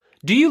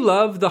Do you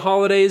love the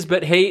holidays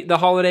but hate the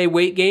holiday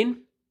weight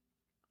gain?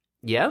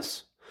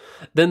 Yes?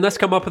 Then let's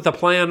come up with a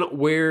plan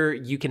where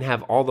you can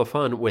have all the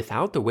fun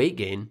without the weight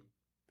gain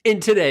in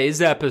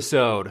today's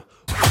episode.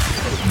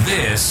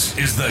 This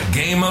is the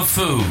Game of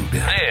Food.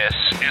 This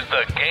is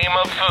the Game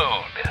of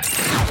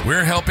Food.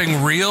 We're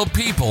helping real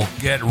people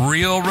get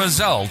real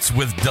results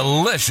with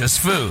delicious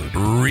food.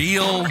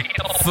 Real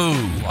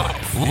food.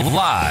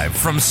 Live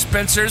from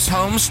Spencer's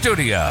home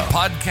studio,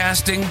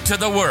 podcasting to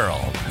the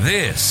world.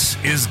 This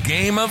is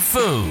Game of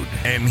Food.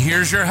 And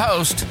here's your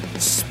host,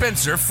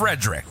 Spencer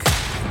Frederick.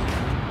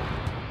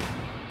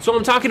 So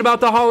I'm talking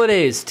about the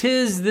holidays.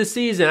 'Tis the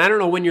season. I don't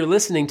know when you're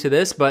listening to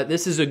this, but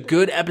this is a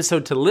good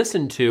episode to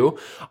listen to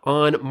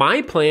on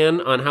my plan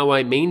on how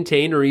I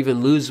maintain or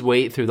even lose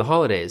weight through the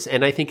holidays.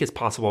 And I think it's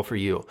possible for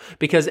you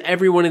because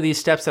every one of these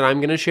steps that I'm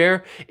going to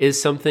share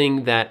is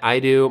something that I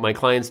do, my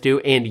clients do,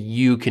 and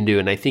you can do.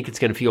 And I think it's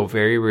going to feel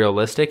very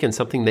realistic and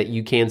something that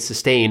you can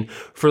sustain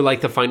for like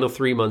the final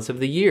 3 months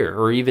of the year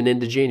or even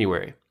into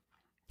January.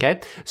 Okay,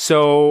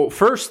 so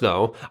first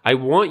though, I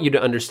want you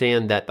to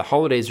understand that the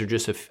holidays are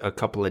just a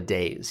couple of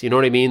days. You know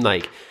what I mean?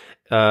 Like,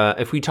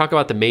 if we talk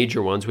about the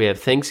major ones, we have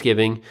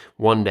Thanksgiving,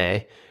 1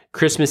 day,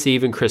 Christmas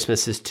Eve and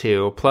Christmas is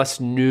 2,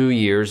 plus New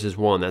Year's is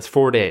 1. That's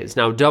 4 days.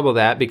 Now double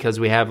that because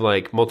we have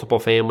like multiple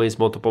families,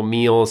 multiple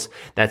meals.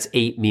 That's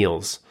 8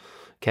 meals.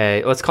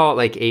 Okay, let's call it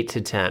like 8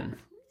 to 10.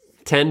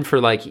 10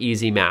 for like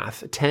easy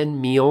math. 10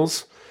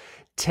 meals.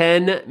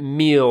 10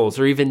 meals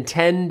or even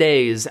 10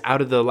 days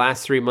out of the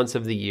last 3 months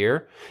of the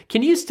year,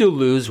 can you still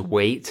lose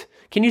weight?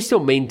 Can you still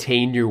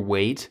maintain your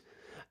weight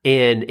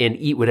and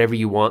eat whatever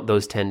you want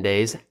those 10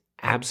 days?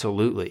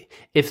 Absolutely.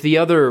 If the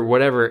other,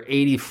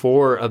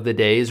 84 of the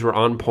days were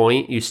on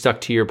point, you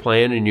stuck to your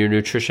plan and your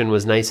nutrition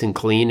was nice and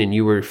clean and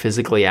you were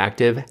physically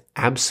active,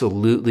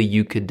 absolutely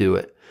you could do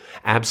it.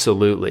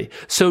 Absolutely.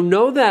 So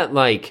know that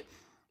like,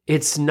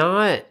 it's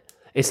not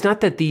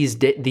that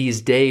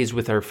these days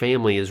with our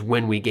family is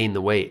when we gain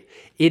the weight.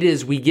 It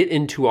is we get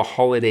into a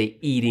holiday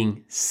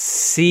eating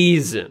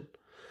season.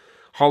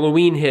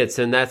 Halloween hits,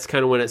 and that's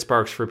kind of when it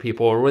sparks for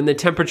people. Or when the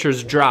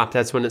temperatures drop,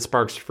 that's when it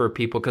sparks for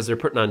people because they're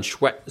putting on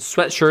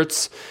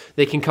sweatshirts.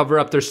 They can cover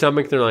up their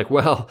stomach. They're like,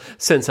 well,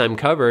 since I'm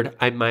covered,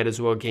 I might as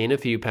well gain a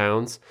few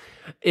pounds.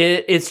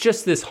 It's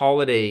just this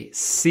holiday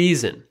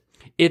season.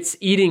 It's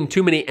eating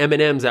too many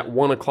M&Ms at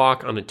 1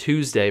 o'clock on a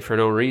Tuesday for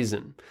no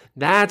reason.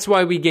 That's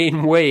why we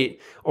gain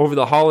weight over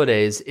the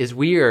holidays is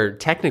we are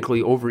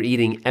technically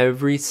overeating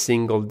every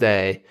single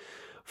day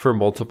for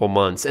multiple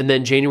months. And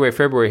then January,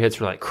 February hits,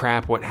 we're like,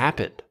 crap, what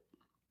happened?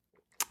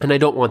 And I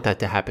don't want that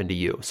to happen to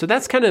you. So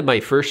that's kind of my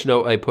first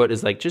note I put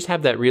is like, just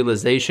have that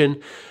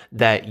realization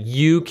that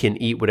you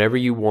can eat whatever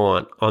you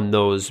want on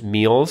those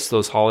meals,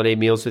 those holiday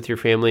meals with your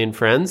family and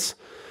friends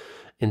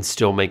and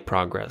still make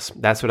progress.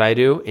 That's what I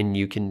do. And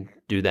you can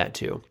do that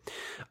too.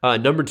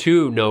 Number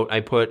 2 note I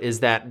put is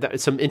that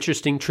some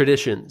interesting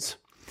traditions.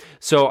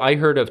 So I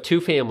heard of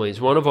 2 families.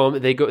 One of them,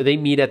 they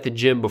meet at the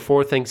gym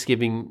before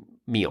Thanksgiving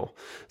meal.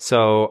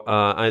 So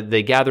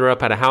they gather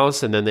up at a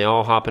house and then they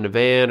all hop in a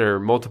van or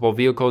multiple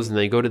vehicles and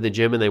they go to the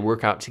gym and they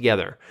work out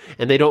together.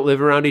 And they don't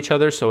live around each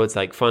other, so it's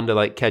like fun to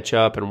like catch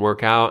up and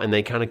work out and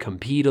they kind of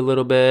compete a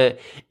little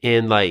bit.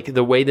 And like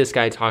the way this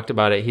guy talked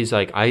about it, he's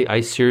like,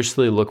 I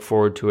seriously look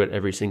forward to it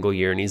every single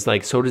year. And he's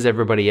like, so does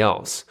everybody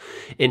else.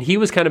 And he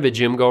was kind of a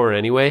gym goer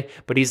anyway,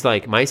 but he's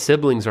like, my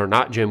siblings are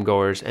not gym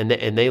goers and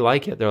they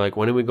like it. They're like,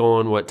 when are we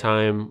going? What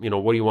time? You know,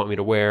 what do you want me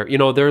to wear? You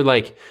know,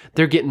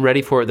 they're getting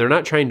ready for it. They're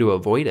not trying to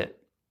avoid it.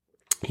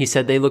 He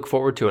said they look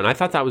forward to it. And I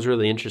thought that was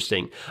really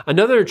interesting.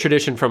 Another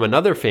tradition from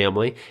another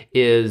family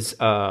is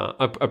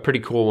a pretty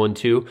cool one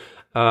too.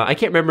 I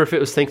can't remember if it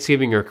was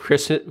Thanksgiving or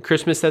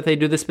Christmas that they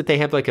do this, but they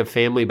have like a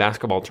family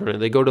basketball tournament.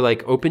 They go to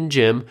like open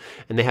gym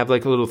and they have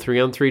like a little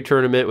 3-on-3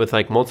 tournament with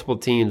like multiple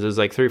teams. It was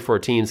like 3 or 4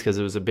 teams because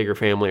it was a bigger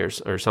family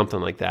or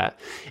something like that.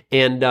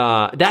 And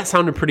that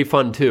sounded pretty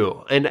fun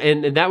too.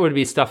 And that would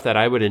be stuff that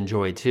I would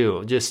enjoy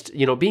too. Just,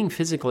 you know, being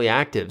physically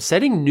active,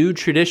 setting new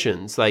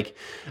traditions. Like,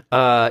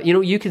 you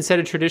know, you can set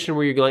a tradition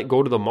where you like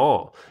go to the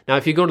mall. Now,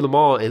 if you go to the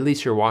mall, at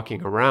least you're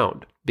walking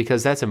around,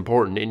 because that's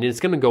important and it's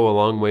going to go a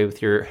long way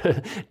with your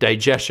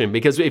digestion.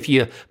 Because if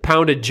you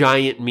pound a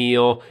giant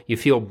meal, you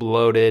feel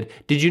bloated.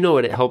 Did you know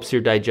it helps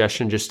your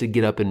digestion just to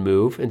get up and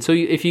move? And so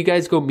if you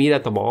guys go meet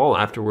at the mall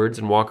afterwards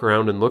and walk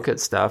around and look at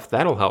stuff,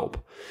 that'll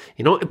help.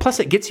 You know, plus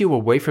it gets you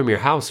away from your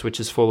house, which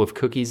is full of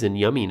cookies and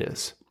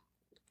yumminess.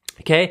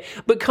 Okay,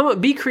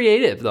 but be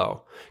creative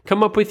though.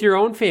 Come up with your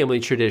own family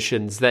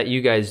traditions that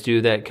you guys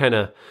do that kind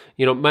of,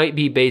 you know, might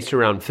be based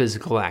around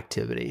physical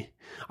activity.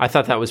 I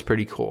thought that was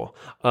pretty cool.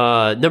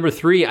 Number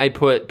 3, I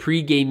put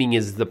pre-gaming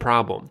is the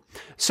problem.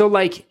 So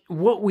like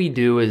what we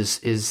do is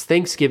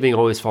Thanksgiving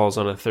always falls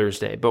on a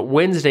Thursday, but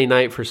Wednesday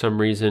night for some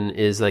reason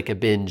is like a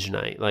binge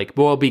night. Like,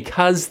 well,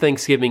 because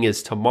Thanksgiving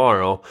is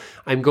tomorrow,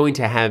 I'm going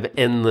to have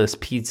endless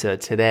pizza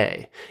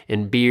today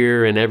and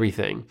beer and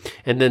everything.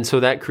 And then so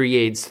that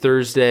creates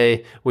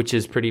Thursday, which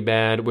is pretty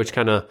bad, which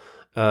kind of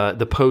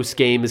The post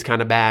game is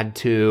kind of bad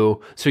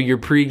too. So your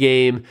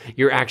pregame,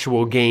 your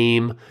actual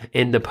game,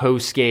 and the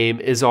post game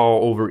is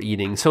all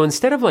overeating. So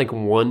instead of like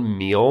one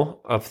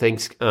meal of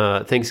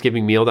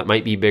Thanksgiving meal that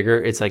might be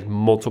bigger, it's like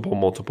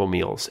multiple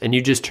meals, and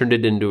you just turned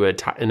it into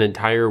an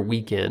entire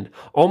weekend,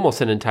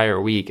 almost an entire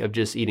week of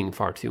just eating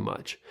far too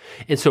much.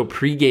 And so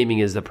pre-gaming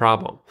is the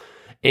problem.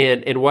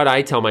 And what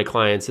I tell my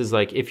clients is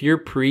like, if your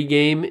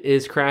pregame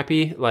is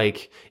crappy,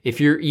 like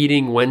if you're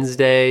eating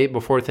Wednesday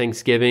before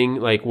Thanksgiving,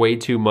 like way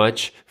too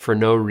much for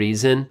no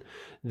reason,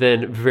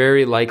 then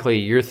very likely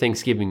your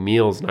Thanksgiving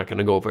meal is not going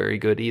to go very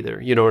good either.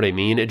 You know what I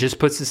mean? It just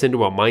puts us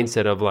into a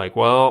mindset of like,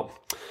 well,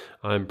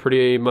 I'm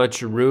pretty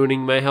much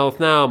ruining my health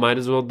now. Might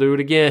as well do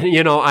it again.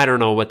 You know, I don't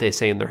know what they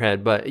say in their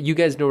head, but you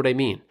guys know what I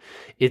mean.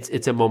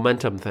 It's a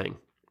momentum thing.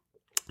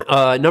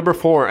 Number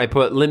 4, I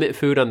put limit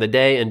food on the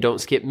day and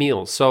don't skip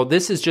meals. So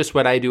this is just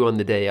what I do on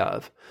the day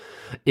of.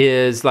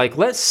 Is like,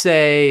 let's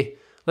say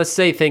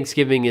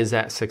Thanksgiving is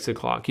at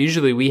 6:00.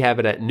 Usually we have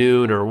it at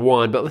noon or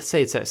 1, but let's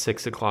say it's at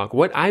 6:00.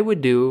 What I would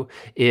do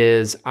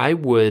is I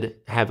would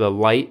have a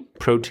light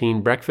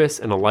protein breakfast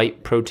and a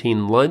light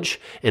protein lunch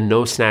and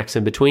no snacks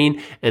in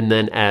between. And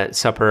then at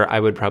supper, I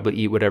would probably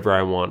eat whatever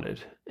I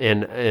wanted.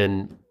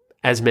 And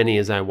as many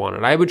as I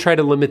wanted. I would try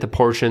to limit the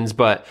portions,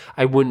 but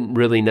I wouldn't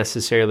really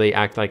necessarily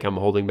act like I'm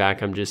holding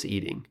back. I'm just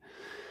eating.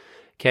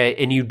 Okay.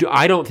 And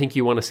I don't think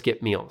you want to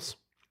skip meals.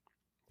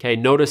 Okay.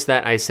 Notice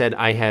that I said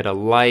I had a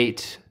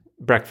light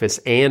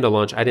breakfast and a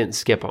lunch. I didn't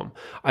skip them.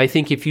 I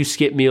think if you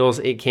skip meals,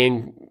 it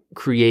can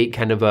create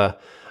kind of a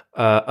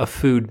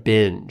food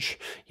binge,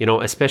 you know,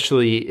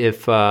 especially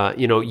if,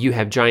 you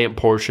have giant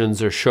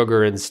portions or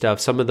sugar and stuff.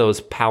 Some of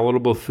those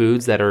palatable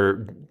foods that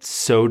are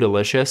so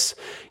delicious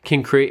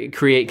can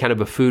create kind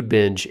of a food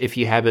binge if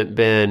you haven't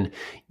been,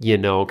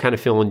 kind of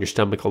filling your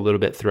stomach a little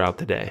bit throughout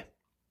the day.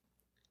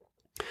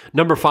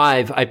 Number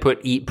 5, I put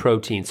eat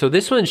protein. So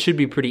this one should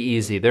be pretty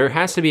easy. There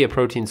has to be a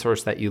protein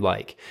source that you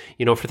like.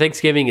 For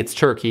Thanksgiving, it's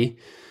turkey.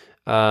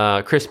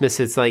 Christmas,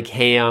 it's like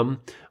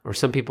ham, or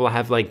some people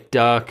have like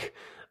duck,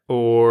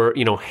 or,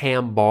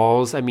 ham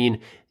balls. I mean,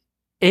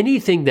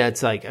 anything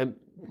that's like, a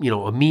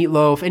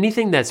meatloaf,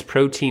 anything that's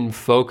protein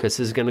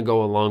focused is going to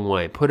go a long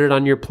way. Put it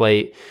on your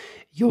plate.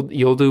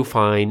 You'll do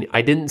fine.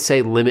 I didn't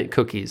say limit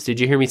cookies. Did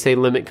you hear me say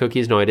limit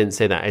cookies? No, I didn't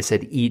say that. I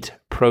said eat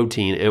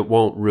protein. It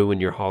won't ruin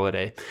your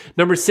holiday.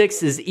 Number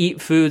 6 is eat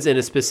foods in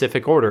a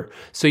specific order.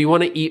 So you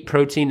want to eat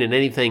protein and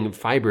anything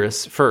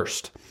fibrous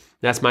first.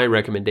 That's my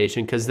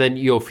recommendation, because then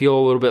you'll feel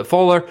a little bit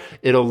fuller.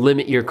 It'll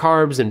limit your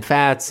carbs and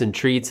fats and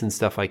treats and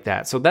stuff like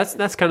that. So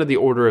that's kind of the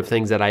order of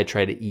things that I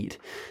try to eat.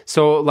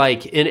 So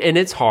like, and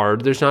it's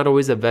hard. There's not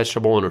always a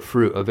vegetable and a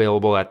fruit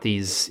available at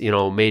these,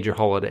 major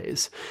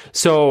holidays.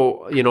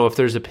 So, if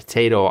there's a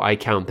potato, I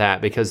count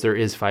that because there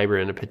is fiber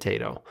in a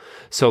potato.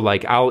 So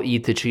like, I'll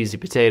eat the cheesy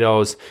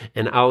potatoes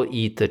and I'll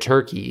eat the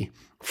turkey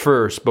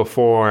first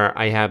before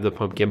I have the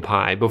pumpkin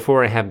pie,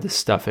 before I have the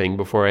stuffing,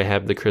 before I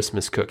have the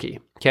Christmas cookie.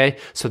 Okay.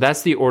 So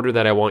that's the order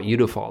that I want you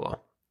to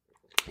follow.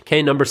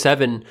 Okay. Number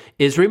 7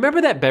 is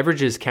remember that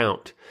beverages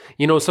count.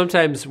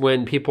 Sometimes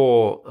when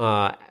people,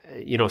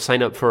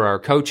 sign up for our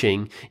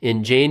coaching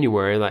in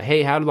January, like,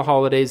 hey, how do the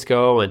holidays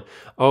go? And,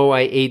 oh,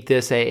 I ate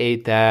this, I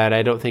ate that.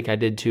 I don't think I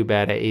did too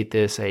bad. I ate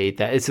this, I ate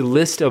that. It's a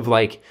list of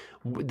like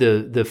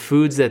the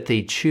foods that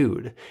they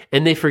chewed,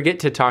 and they forget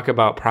to talk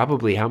about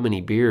probably how many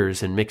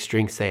beers and mixed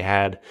drinks they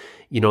had,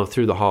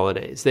 through the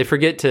holidays. They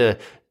forget to,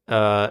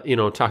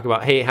 talk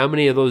about, hey, how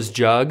many of those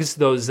jugs,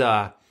 those,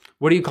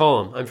 what do you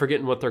call them? I'm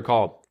forgetting what they're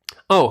called.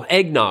 Oh,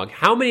 eggnog.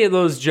 How many of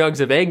those jugs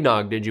of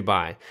eggnog did you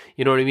buy?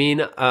 You know what I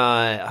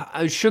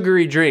mean?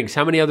 Sugary drinks.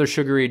 How many other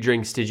sugary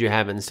drinks did you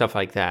have and stuff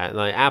like that?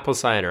 Like apple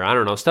cider. I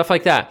don't know. Stuff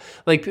like that.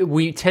 Like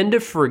we tend to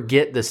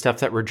forget the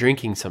stuff that we're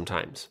drinking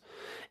sometimes.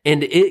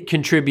 And it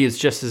contributes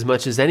just as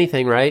much as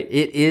anything, right?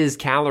 It is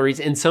calories.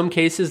 In some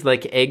cases,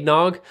 like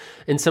eggnog,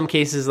 in some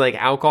cases, like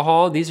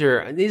alcohol, these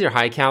are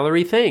high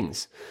calorie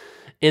things.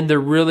 And they're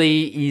really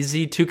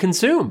easy to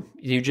consume.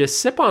 You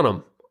just sip on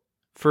them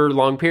for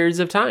long periods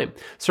of time.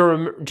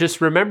 So just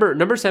remember,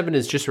 number 7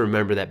 is just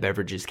remember that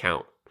beverages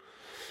count.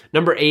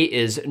 Number 8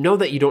 is know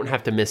that you don't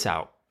have to miss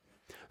out.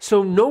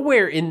 So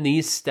nowhere in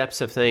these steps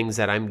of things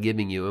that I'm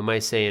giving you am I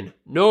saying,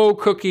 no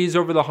cookies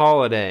over the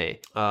holiday,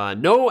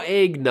 no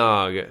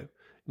eggnog.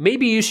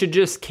 Maybe you should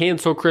just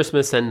cancel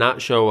Christmas and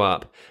not show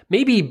up.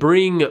 Maybe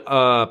bring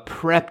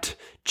prepped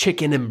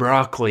chicken and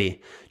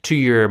broccoli to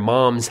your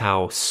mom's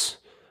house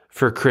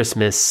for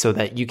Christmas so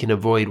that you can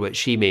avoid what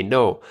she made.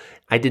 No,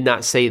 I did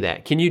not say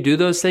that. Can you do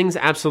those things?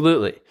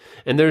 Absolutely.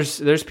 And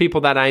there's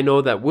people that I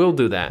know that will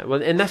do that.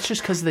 Well, and that's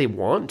just because they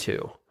want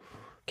to.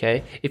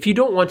 Okay. If you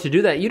don't want to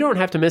do that, you don't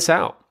have to miss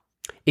out.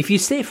 If you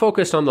stay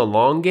focused on the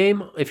long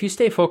game, if you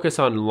stay focused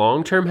on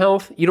long-term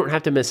health, you don't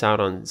have to miss out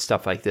on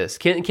stuff like this.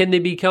 Can they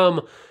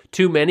become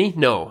too many?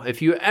 No.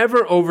 If you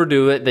ever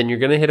overdo it, then you're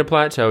going to hit a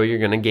plateau. You're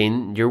going to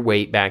gain your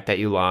weight back that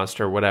you lost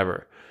or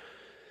whatever.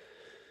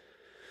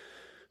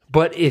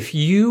 But if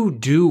you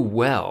do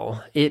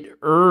well, it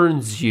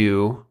earns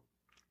you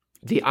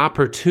the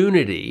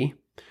opportunity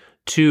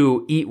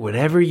to eat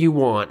whatever you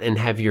want and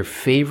have your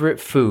favorite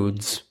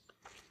foods.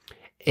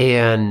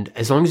 And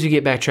as long as you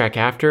get backtrack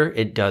after,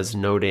 it does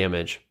no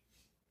damage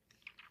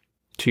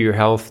to your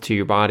health, to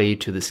your body,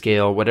 to the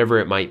scale, whatever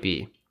it might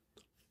be.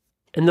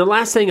 And the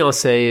last thing I'll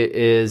say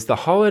is the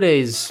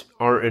holidays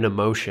are an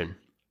emotion,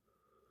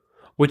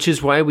 which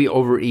is why we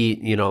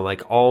overeat,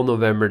 like all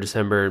November,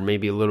 December, and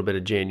maybe a little bit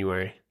of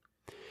January.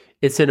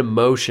 It's an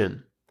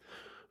emotion.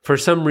 For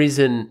some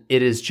reason,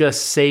 it is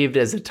just saved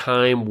as a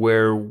time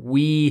where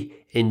we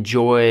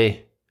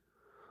enjoy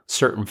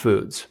certain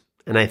foods.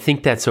 And I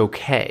think that's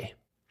okay.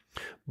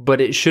 But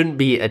it shouldn't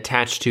be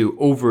attached to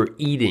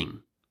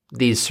overeating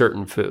these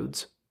certain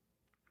foods.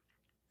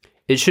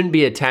 It shouldn't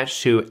be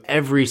attached to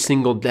every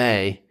single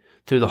day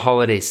through the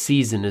holiday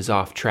season is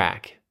off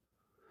track.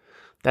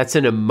 That's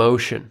an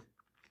emotion.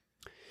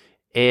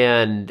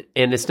 And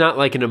it's not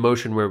like an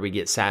emotion where we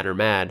get sad or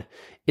mad.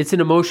 It's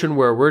an emotion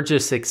where we're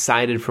just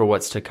excited for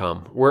what's to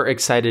come. We're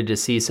excited to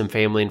see some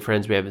family and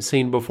friends we haven't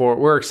seen before.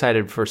 We're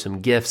excited for some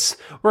gifts.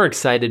 We're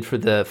excited for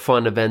the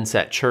fun events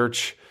at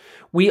church.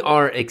 We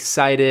are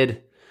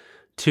excited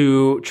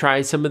to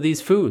try some of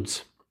these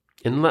foods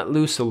and let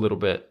loose a little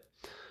bit.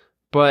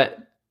 But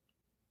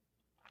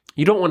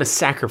you don't want to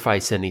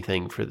sacrifice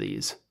anything for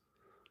these.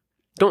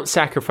 Don't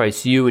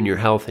sacrifice you and your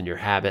health and your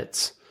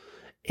habits.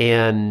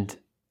 And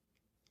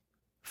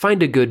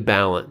find a good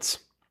balance.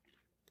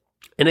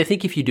 And I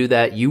think if you do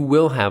that, you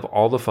will have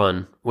all the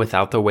fun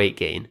without the weight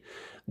gain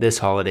this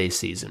holiday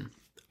season.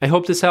 I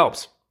hope this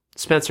helps.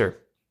 Spencer,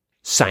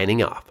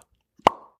 signing off.